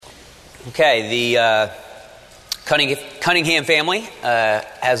Okay, the Cunningham family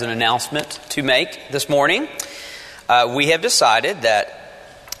has an announcement to make this morning. We have decided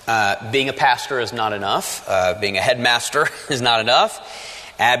that being a pastor is not enough. Being a headmaster is not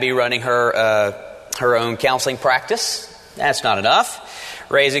enough. Abby running her own counseling practice, that's not enough.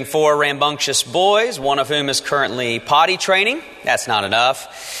 Raising 4 rambunctious boys, one of whom is currently potty training, that's not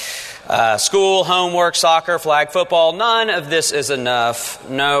enough. School, homework, soccer, flag football, none of this is enough.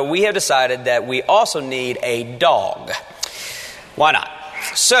 No, we have decided that we also need a dog. Why not?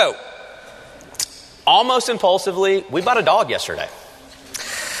 So, almost impulsively, we bought a dog yesterday.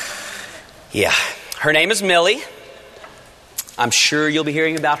 Yeah, her name is Millie. I'm sure you'll be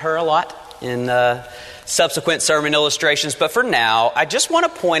hearing about her a lot in subsequent sermon illustrations. But for now, I just want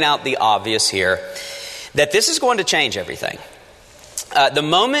to point out the obvious here, that this is going to change everything. The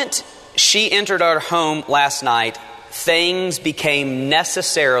moment she entered our home last night, things became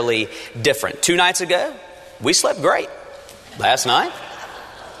necessarily different. 2 nights ago, we slept great. Last night,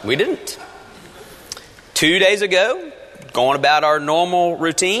 we didn't. 2 days ago, going about our normal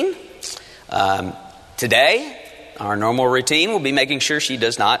routine. Today, our normal routine will be making sure she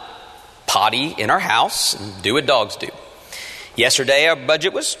does not potty in our house and do what dogs do. Yesterday, our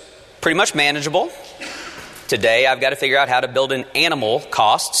budget was pretty much manageable. Today, I've got to figure out how to build in animal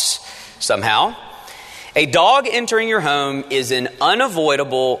costs somehow. A dog entering your home is an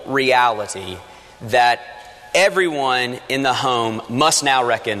unavoidable reality that everyone in the home must now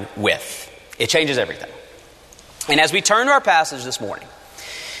reckon with. It changes everything. And as we turn to our passage this morning,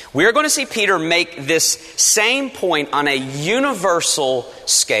 we are going to see Peter make this same point on a universal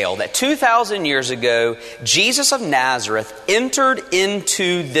scale, that 2,000 years ago, Jesus of Nazareth entered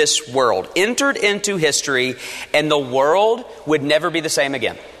into this world, entered into history, and the world would never be the same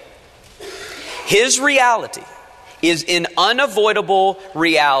again. His reality is an unavoidable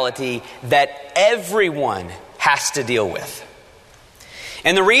reality that everyone has to deal with.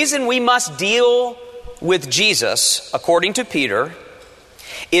 And the reason we must deal with Jesus, according to Peter,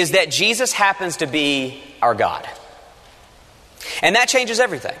 is that Jesus happens to be our God. And that changes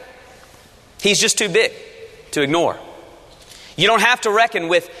everything. He's just too big to ignore. You don't have to reckon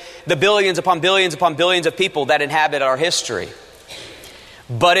with the billions upon billions upon billions of people that inhabit our history.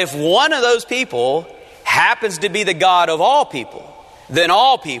 But if one of those people happens to be the God of all people, then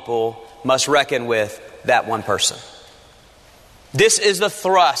all people must reckon with that one person. This is the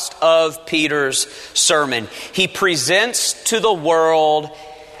thrust of Peter's sermon. He presents to the world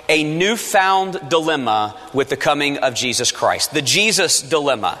a newfound dilemma with the coming of Jesus Christ. The Jesus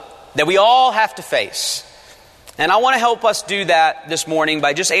dilemma that we all have to face. And I want to help us do that this morning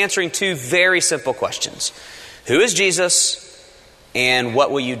by just answering 2 very simple questions. Who is Jesus? And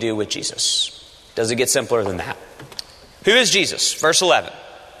what will you do with Jesus? Does it get simpler than that? Who is Jesus? Verse 11.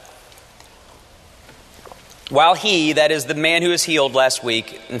 While he, that is the man who was healed last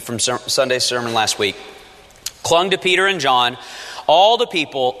week, and from Sunday's sermon last week, clung to Peter and John, all the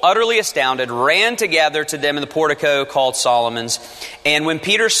people, utterly astounded, ran together to them in the portico called Solomon's. And when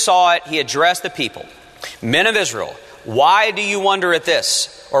Peter saw it, he addressed the people. Men of Israel, why do you wonder at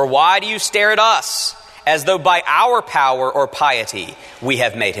this? Or why do you stare at us, as though by our power or piety we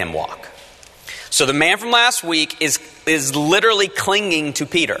have made him walk? So the man from last week is literally clinging to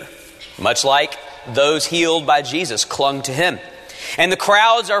Peter, much like those healed by Jesus clung to him. And the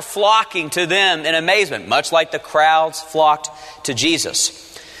crowds are flocking to them in amazement, much like the crowds flocked to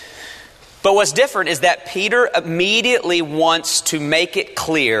Jesus. But what's different is that Peter immediately wants to make it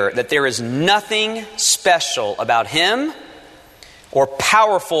clear that there is nothing special about him or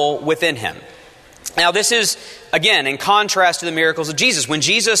powerful within him. Now this is, again, in contrast to the miracles of Jesus. When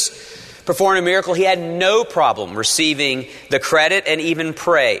Jesus performed a miracle, he had no problem receiving the credit and even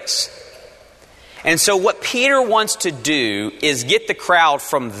praise. And so what Peter wants to do is get the crowd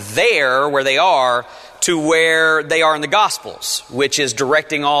from there, where they are, to where they are in the Gospels, which is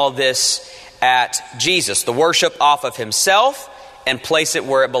directing all of this at Jesus, the worship off of himself, and place it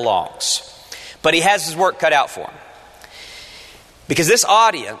where it belongs. But he has his work cut out for him. Because this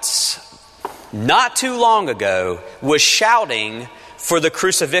audience, not too long ago, was shouting for the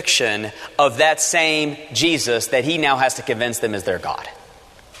crucifixion of that same Jesus that he now has to convince them is their God.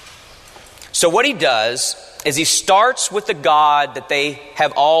 So what he does is he starts with the God that they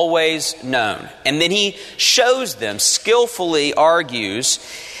have always known. And then he shows them, skillfully argues,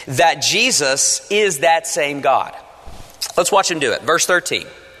 that Jesus is that same God. Let's watch him do it. Verse 13.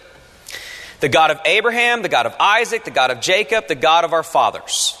 The God of Abraham, the God of Isaac, the God of Jacob, the God of our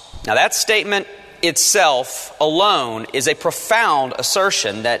fathers. Now that statement itself alone is a profound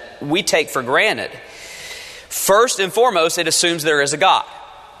assertion that we take for granted. First and foremost, it assumes there is a God.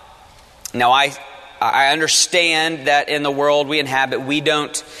 Now, I understand that in the world we inhabit, we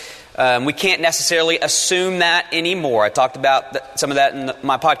can't necessarily assume that anymore. I talked about some of that in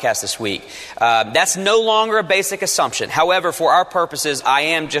my podcast this week. That's no longer a basic assumption. However, for our purposes, I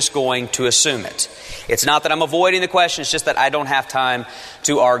am just going to assume it. It's not that I'm avoiding the question, it's just that I don't have time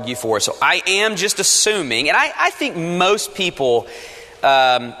to argue for it. So I am just assuming, and I think most people,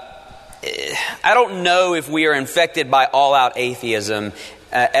 I don't know if we are infected by all-out atheism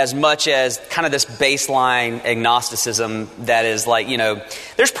as much as kind of this baseline agnosticism that is like,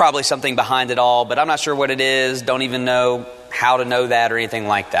 there's probably something behind it all, but I'm not sure what it is, don't even know how to know that or anything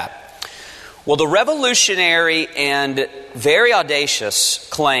like that. Well, the revolutionary and very audacious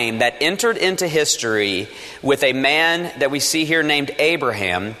claim that entered into history with a man that we see here named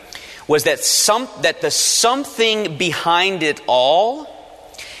Abraham was that the something behind it all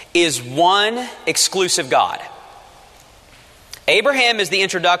is one exclusive God. Abraham is the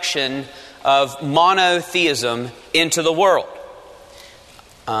introduction of monotheism into the world.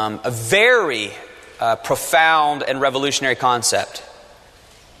 A very profound and revolutionary concept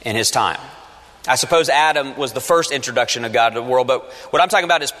in his time. I suppose Adam was the first introduction of God to the world, but what I'm talking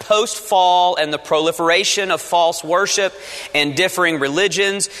about is post-fall and the proliferation of false worship and differing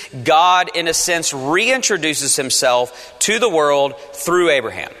religions. God, in a sense, reintroduces himself to the world through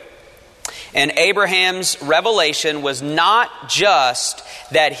Abraham. And Abraham's revelation was not just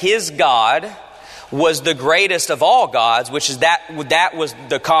that his God was the greatest of all gods, which is that was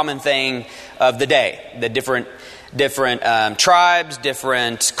the common thing of the day. The different tribes,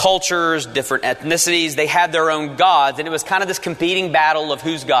 different cultures, different ethnicities, they had their own gods, and it was kind of this competing battle of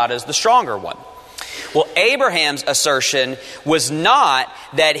whose God is the stronger one. Well, Abraham's assertion was not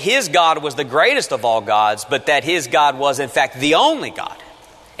that his God was the greatest of all gods, but that his God was in fact the only God.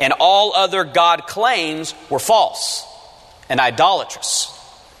 And all other God claims were false and idolatrous.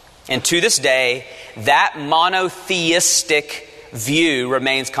 And to this day, that monotheistic view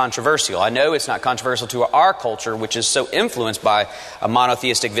remains controversial. I know it's not controversial to our culture, which is so influenced by a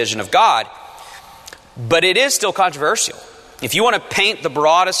monotheistic vision of God, but it is still controversial. If you want to paint the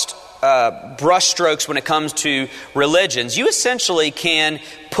broadest brushstrokes when it comes to religions, you essentially can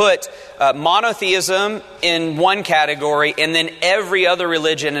put monotheism in one category and then every other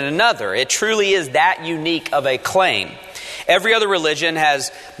religion in another. It truly is that unique of a claim. Every other religion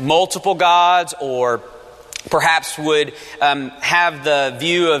has multiple gods, or perhaps would have the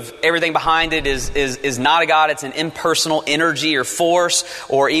view of everything behind it is not a God, it's an impersonal energy or force,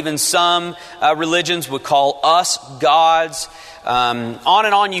 or even some religions would call us gods. On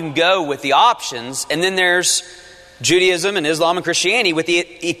and on you can go with the options. And then there's Judaism and Islam and Christianity with the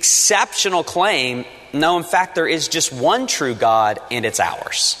exceptional claim, no, in fact, there is just one true God and it's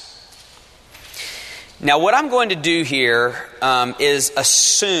ours. Now, what I'm going to do here is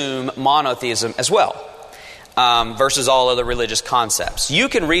assume monotheism as well, versus all other religious concepts. You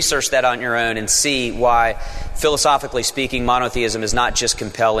can research that on your own and see why, philosophically speaking, monotheism is not just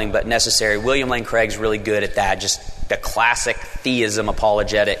compelling but necessary. William Lane Craig's really good at that, just the classic theism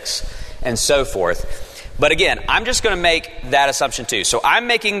apologetics and so forth. But again, I'm just going to make that assumption too. So I'm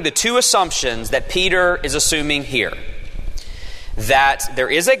making the two assumptions that Peter is assuming here. That there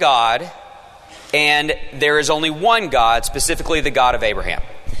is a God and there is only one God, specifically the God of Abraham.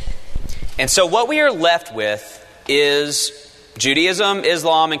 And so what we are left with is Judaism,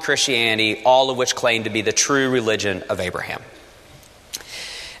 Islam, and Christianity, all of which claim to be the true religion of Abraham.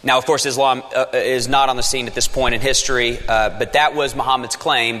 Now, of course, Islam is not on the scene at this point in history, but that was Muhammad's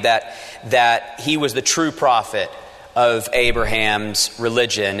claim that he was the true prophet of Abraham's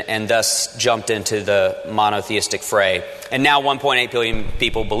religion and thus jumped into the monotheistic fray. And now 1.8 billion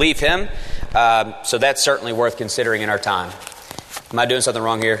people believe him, so that's certainly worth considering in our time. Am I doing something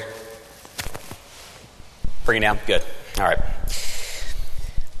wrong here? Bring it down? Good. All right.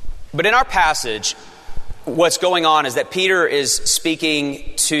 But in our passage, what's going on is that Peter is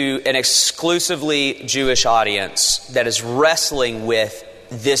speaking to an exclusively Jewish audience that is wrestling with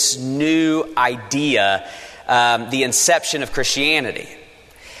this new idea, the inception of Christianity.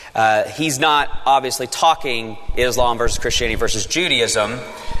 He's not obviously talking Islam versus Christianity versus Judaism,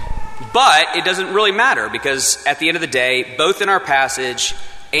 but it doesn't really matter because at the end of the day, both in our passage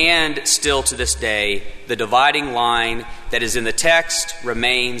and still to this day, the dividing line that is in the text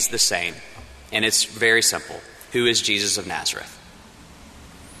remains the same. And it's very simple. Who is Jesus of Nazareth?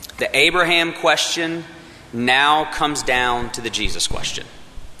 The Abraham question now comes down to the Jesus question.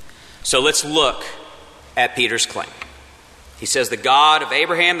 So let's look at Peter's claim. He says the God of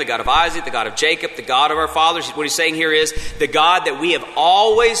Abraham, the God of Isaac, the God of Jacob, the God of our fathers. What he's saying here is the God that we have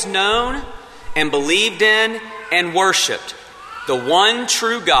always known and believed in and worshipped. The one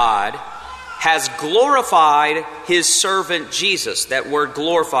true God has glorified his servant Jesus. That word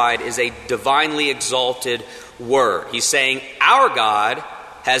glorified is a divinely exalted word. He's saying our God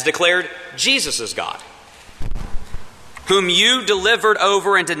has declared Jesus as God, whom you delivered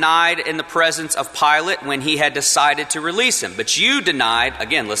over and denied in the presence of Pilate when he had decided to release him. But you denied,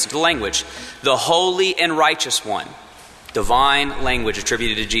 again, listen to the language, the holy and righteous one, divine language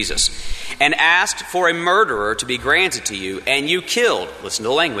attributed to Jesus, and asked for a murderer to be granted to you, and you killed, listen to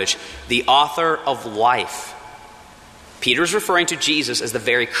the language, the author of life. Peter's referring to Jesus as the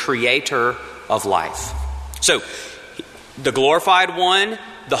very creator of life. So, the glorified one,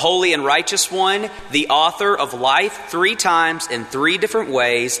 the holy and righteous one, the author of life, 3 times in 3 different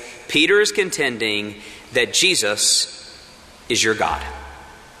ways, Peter is contending that Jesus is your God.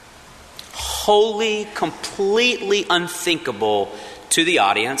 Wholly, completely unthinkable to the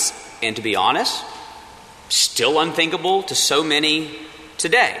audience, and to be honest, still unthinkable to so many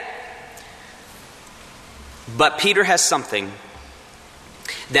today. But Peter has something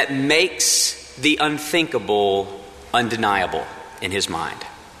that makes the unthinkable undeniable in his mind.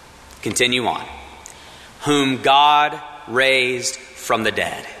 Continue on. Whom God raised from the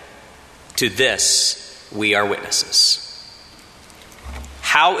dead. To this we are witnesses.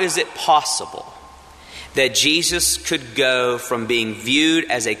 How is it possible that Jesus could go from being viewed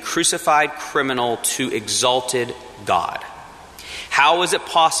as a crucified criminal to exalted God? How is it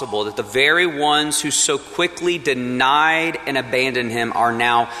possible that the very ones who so quickly denied and abandoned him are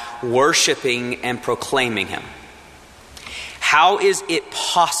now worshiping and proclaiming him? How is it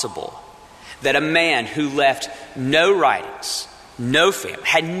possible that a man who left no writings, no family,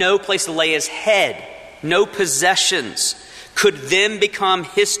 had no place to lay his head, no possessions, could then become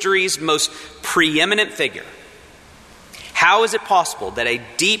history's most preeminent figure? How is it possible that a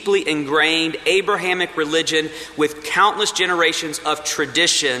deeply ingrained Abrahamic religion with countless generations of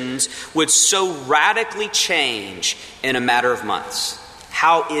traditions would so radically change in a matter of months?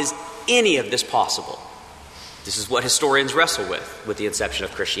 How is any of this possible? This is what historians wrestle with the inception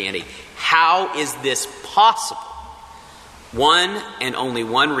of Christianity. How is this possible? One and only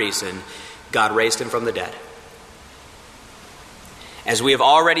one reason: God raised him from the dead. As we have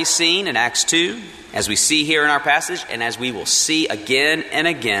already seen in Acts 2, as we see here in our passage, and as we will see again and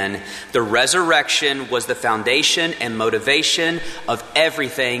again, the resurrection was the foundation and motivation of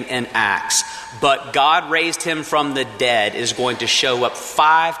everything in Acts. But God raised him from the dead is going to show up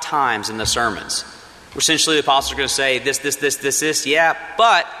 5 times in the sermons. Essentially, the apostles are going to say this, yeah,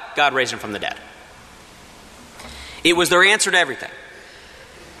 but God raised him from the dead. It was their answer to everything.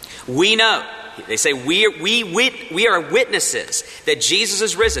 We know. They say we are witnesses that Jesus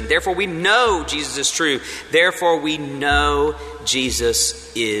is risen. Therefore, we know Jesus is true. Therefore, we know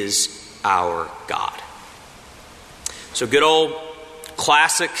Jesus is our God. So good old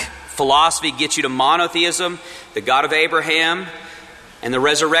classic philosophy gets you to monotheism, the God of Abraham, and the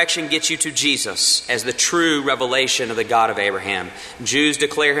resurrection gets you to Jesus as the true revelation of the God of Abraham. Jews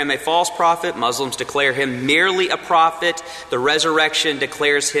declare him a false prophet. Muslims declare him merely a prophet. The resurrection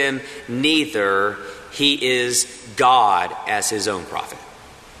declares him neither. He is God as his own prophet.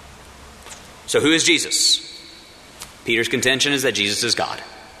 So who is Jesus? Peter's contention is that Jesus is God.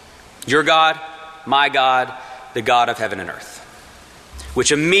 Your God, my God, the God of heaven and earth.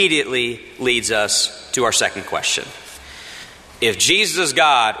 Which immediately leads us to our second question. If Jesus is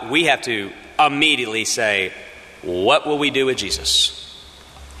God, we have to immediately say, what will we do with Jesus?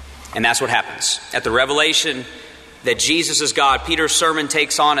 And that's what happens. At the revelation that Jesus is God, Peter's sermon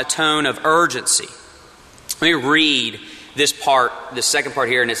takes on a tone of urgency. Let me read this second part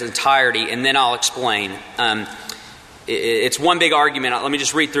here in its entirety, and then I'll explain. It's one big argument. Let me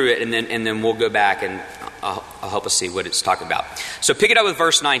just read through it, and then we'll go back and I'll help us see what it's talking about. So pick it up with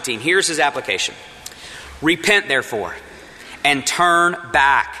verse 19. Here's his application. Repent, therefore, and turn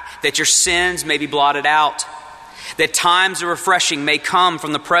back, that your sins may be blotted out, that times of refreshing may come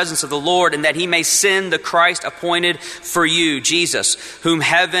from the presence of the Lord, and that he may send the Christ appointed for you, Jesus, whom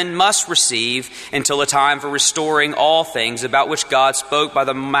heaven must receive until a time for restoring all things, about which God spoke by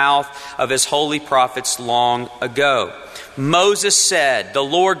the mouth of his holy prophets long ago. Moses said, the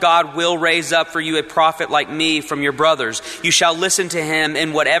Lord God will raise up for you a prophet like me from your brothers. You shall listen to him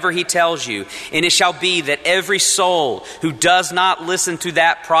in whatever he tells you. And it shall be that every soul who does not listen to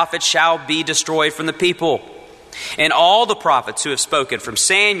that prophet shall be destroyed from the people. And all the prophets who have spoken, from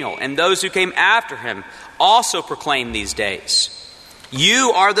Samuel and those who came after him, also proclaim these days.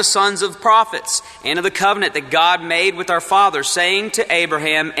 You are the sons of prophets, and of the covenant that God made with our fathers, saying to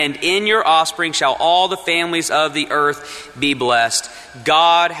Abraham, and in your offspring shall all the families of the earth be blessed.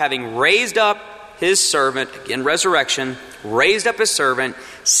 God, having raised up his servant, again resurrection, raised up his servant,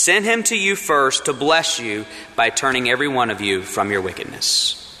 sent him to you first to bless you by turning every one of you from your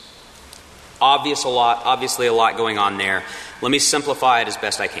wickedness. Obviously a lot going on there. Let me simplify it as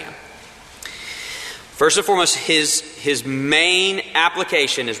best I can. First and foremost, his main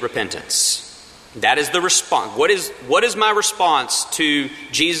application is repentance. That is the response. What is my response to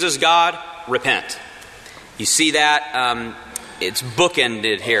Jesus, God? Repent. You see that? It's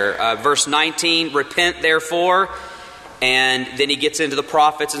bookended here. Verse 19, repent therefore. And then he gets into the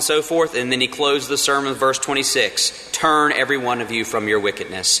prophets and so forth. And then he closes the sermon with verse 26. Turn every one of you from your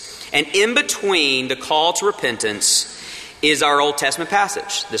wickedness. And in between the call to repentance is our Old Testament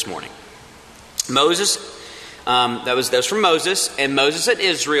passage this morning. Moses, that was from Moses. And Moses and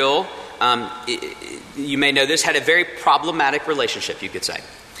Israel, you may know this, had a very problematic relationship, you could say.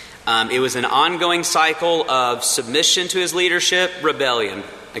 It was an ongoing cycle of submission to his leadership, rebellion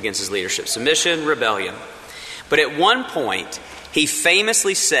against his leadership. Submission, rebellion. But at one point, he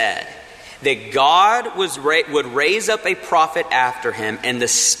famously said that God would raise up a prophet after him, and the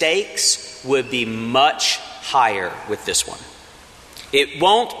stakes would be much higher with this one. It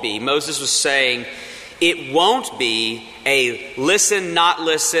won't be, Moses was saying, it won't be a listen, not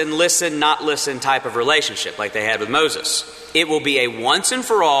listen type of relationship like they had with Moses. It will be a once and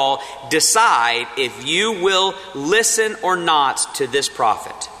for all, decide if you will listen or not to this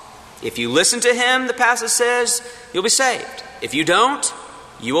prophet. If you listen to him, the passage says, you'll be saved. If you don't,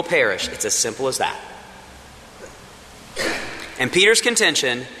 you will perish. It's as simple as that. And Peter's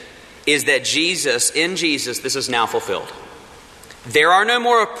contention is that in Jesus, this is now fulfilled. There are no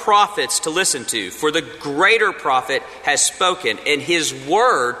more prophets to listen to, for the greater prophet has spoken, and his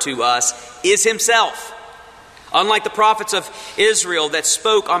word to us is himself. Unlike the prophets of Israel that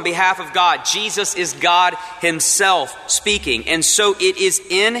spoke on behalf of God, Jesus is God himself speaking. And so it is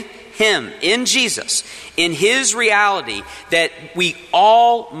in him, in Jesus, in his reality that we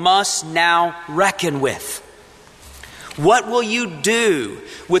all must now reckon with. What will you do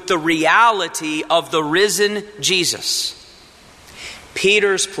with the reality of the risen Jesus?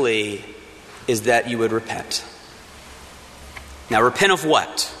 Peter's plea is that you would repent. Now, repent of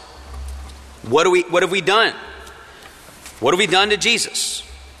what? What have we done? What have we done to Jesus?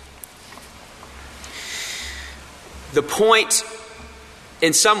 The point,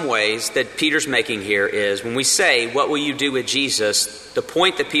 in some ways, that Peter's making here is when we say, what will you do with Jesus? The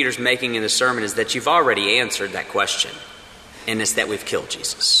point that Peter's making in the sermon is that you've already answered that question. And it's that we've killed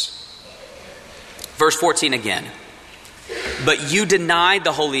Jesus. Verse 14 again. But you denied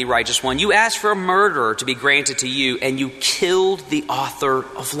the holy righteous one. You asked for a murderer to be granted to you, and you killed the author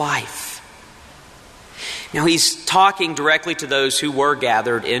of life. Now he's talking directly to those who were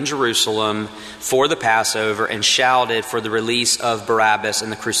gathered in Jerusalem for the Passover and shouted for the release of Barabbas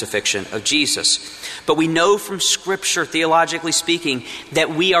and the crucifixion of Jesus. But we know from Scripture, theologically speaking,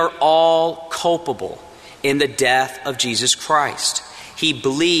 that we are all culpable in the death of Jesus Christ. He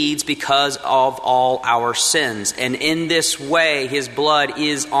bleeds because of all our sins. And in this way, his blood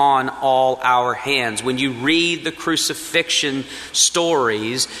is on all our hands. When you read the crucifixion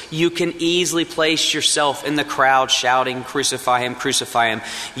stories, you can easily place yourself in the crowd shouting, crucify him, crucify him.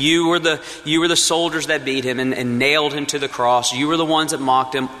 You were the soldiers that beat him and nailed him to the cross. You were the ones that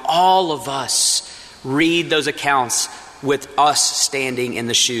mocked him. All of us read those accounts with us standing in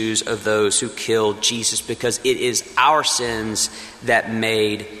the shoes of those who killed Jesus, because it is our sins that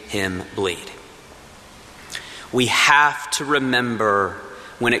made him bleed. We have to remember,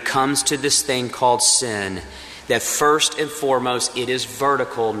 when it comes to this thing called sin, that first and foremost it is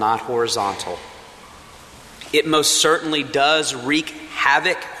vertical, not horizontal. It most certainly does wreak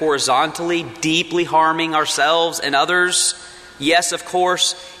havoc horizontally, deeply harming ourselves and others. Yes, of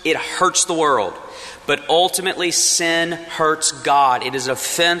course, it hurts the world. But ultimately, sin hurts God. It is an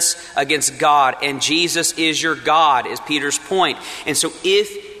offense against God. And Jesus is your God, is Peter's point. And so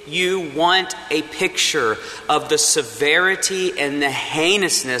if you want a picture of the severity and the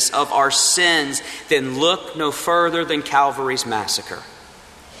heinousness of our sins, then look no further than Calvary's massacre.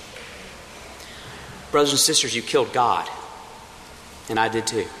 Brothers and sisters, you killed God. And I did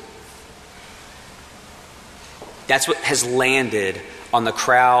too. That's what has landed on the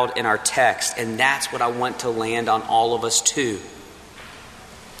crowd in our text, and that's what I want to land on all of us too.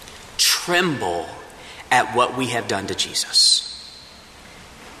 Tremble at what we have done to Jesus.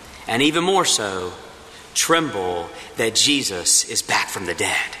 And even more so, tremble that Jesus is back from the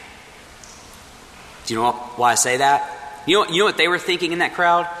dead. Do you know why I say that? You know what they were thinking in that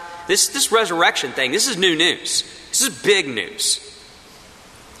crowd? This resurrection thing, this is new news. This is big news.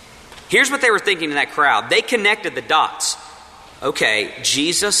 Here's what they were thinking in that crowd. They connected the dots. Okay,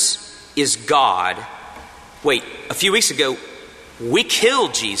 Jesus is God. Wait, a few weeks ago, We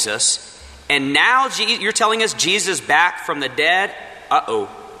killed Jesus, and now you're telling us Jesus is back from the dead? Uh-oh.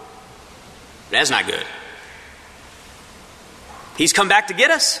 That's not good. He's come back to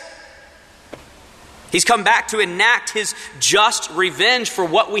get us. He's come back to enact his just revenge for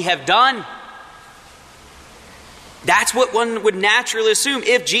what we have done. That's what one would naturally assume.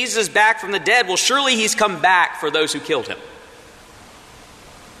 If Jesus is back from the dead, well, surely he's come back for those who killed him.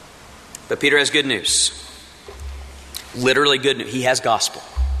 But Peter has good news. Literally good news. He has gospel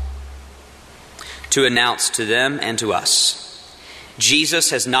to announce to them and to us.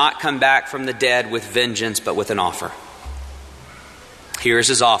 Jesus has not come back from the dead with vengeance, but with an offer. Here is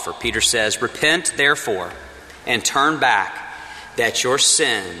his offer. Peter says, "Repent, therefore, and turn back, that your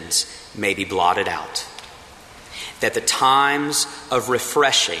sins may be blotted out. That the times of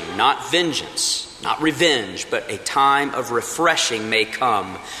refreshing, not vengeance, not revenge, but a time of refreshing may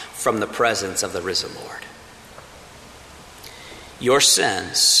come from the presence of the risen Lord." Your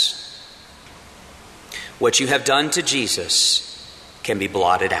sins, what you have done to Jesus, can be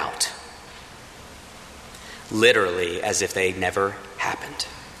blotted out. Literally, as if they never happened.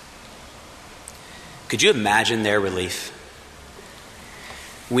 Could you imagine their relief?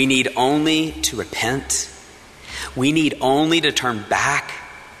 We need only to repent. We need only to turn back.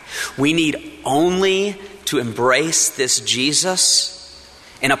 We need only to embrace this Jesus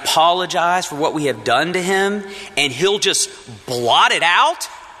and apologize for what we have done to him, and he'll just blot it out.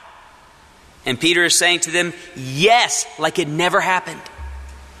 And Peter is saying to them, yes, like it never happened.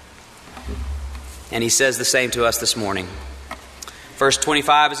 And he says the same to us this morning. Verse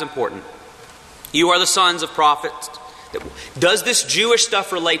 25 is important. You are the sons of prophets. Does this Jewish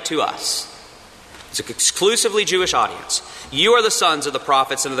stuff relate to us? It's an exclusively Jewish audience. You are the sons of the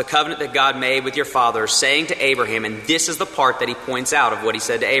prophets and of the covenant that God made with your fathers, saying to Abraham, and this is the part that he points out of what he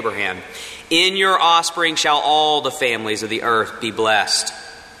said to Abraham, in your offspring shall all the families of the earth be blessed.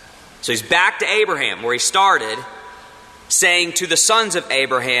 So he's back to Abraham, where he started, saying to the sons of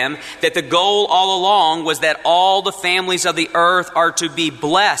Abraham that the goal all along was that all the families of the earth are to be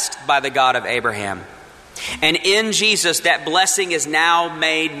blessed by the God of Abraham. And in Jesus, that blessing is now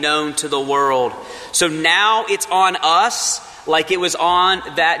made known to the world. So now it's on us like it was on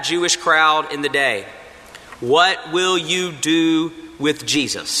that Jewish crowd in the day. What will you do with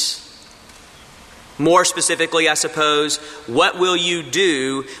Jesus? More specifically, I suppose, what will you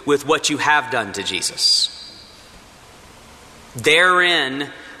do with what you have done to Jesus? Therein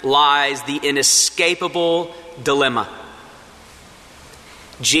lies the inescapable dilemma.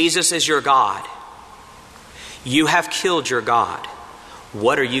 Jesus is your God. You have killed your God.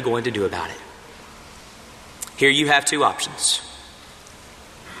 What are you going to do about it? Here you have two options.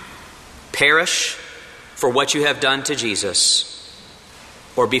 Perish for what you have done to Jesus,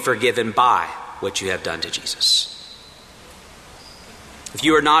 or be forgiven by what you have done to Jesus. If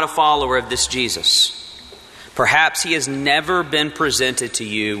you are not a follower of this Jesus, perhaps he has never been presented to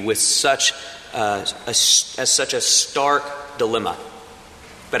you with such a stark dilemma.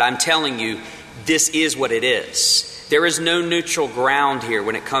 But I'm telling you, this is what it is. There is no neutral ground here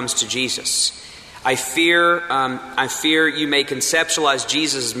when it comes to Jesus. I fear you may conceptualize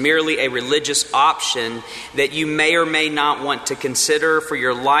Jesus as merely a religious option that you may or may not want to consider for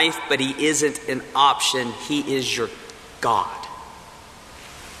your life, but he isn't an option. He is your God.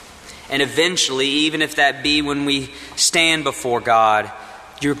 And eventually, even if that be when we stand before God,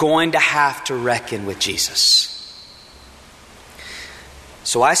 you're going to have to reckon with Jesus.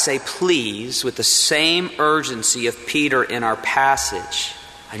 So I say, please, with the same urgency of Peter in our passage.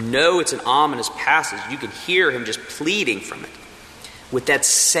 I know it's an ominous passage. You can hear him just pleading from it. With that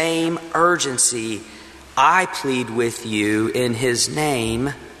same urgency, I plead with you in his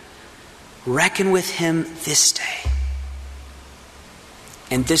name, reckon with him this day.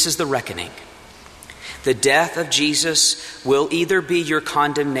 And this is the reckoning. The death of Jesus will either be your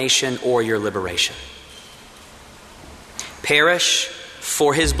condemnation or your liberation. Perish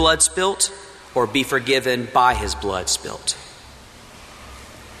for his blood spilt, or be forgiven by his blood spilt.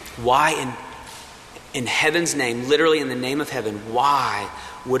 Why in heaven's name, literally in the name of heaven, why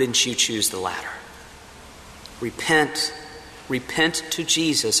wouldn't you choose the latter? Repent to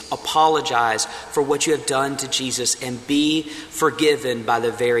Jesus, apologize for what you have done to Jesus, and be forgiven by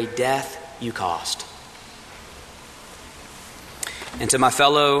the very death you caused. And to my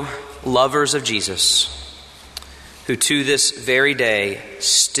fellow lovers of Jesus, who to this very day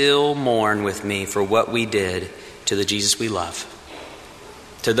still mourn with me for what we did to the Jesus we love.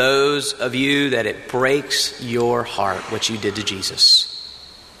 To those of you that it breaks your heart what you did to Jesus,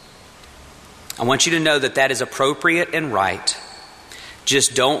 I want you to know that that is appropriate and right.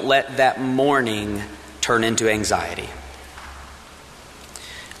 Just don't let that mourning turn into anxiety.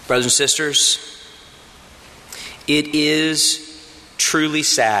 Brothers and sisters, it is truly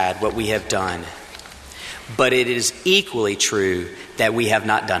sad what we have done, but it is equally true that we have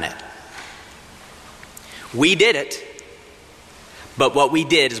not done it. We did it, but what we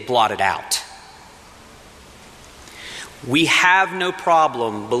did is blotted out. We have no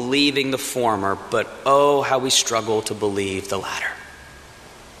problem believing the former, but oh, how we struggle to believe the latter.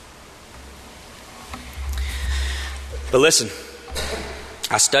 But listen,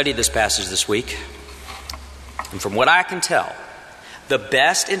 I studied this passage this week, and from what I can tell, the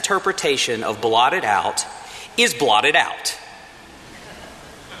best interpretation of blotted out is blotted out.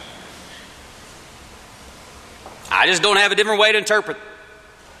 I just don't have a different way to interpret.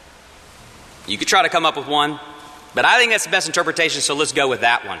 You could try to come up with one, but I think that's the best interpretation, so let's go with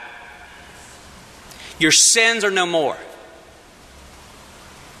that one. Your sins are no more.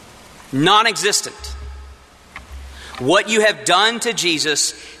 Non-existent. What you have done to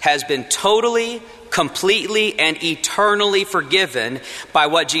Jesus has been totally, completely, and eternally forgiven by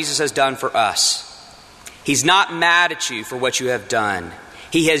what Jesus has done for us. He's not mad at you for what you have done.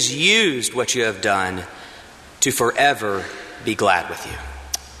 He has used what you have done to forever be glad with you.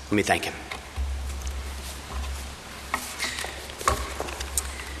 Let me thank him.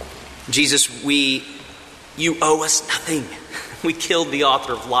 Jesus, you owe us nothing. We killed the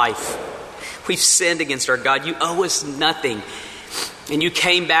author of life. We've sinned against our God. You owe us nothing. And you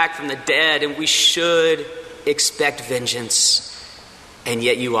came back from the dead, and we should expect vengeance. And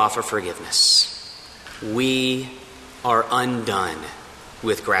yet you offer forgiveness. We are undone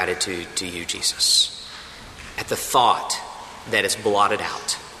with gratitude to you, Jesus, at the thought that it's blotted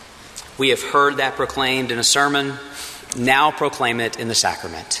out. We have heard that proclaimed in a sermon. Now proclaim it in the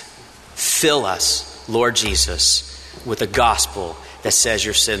sacrament. Fill us, Lord Jesus, with a gospel that says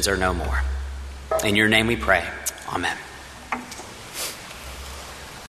your sins are no more. In your name we pray. Amen.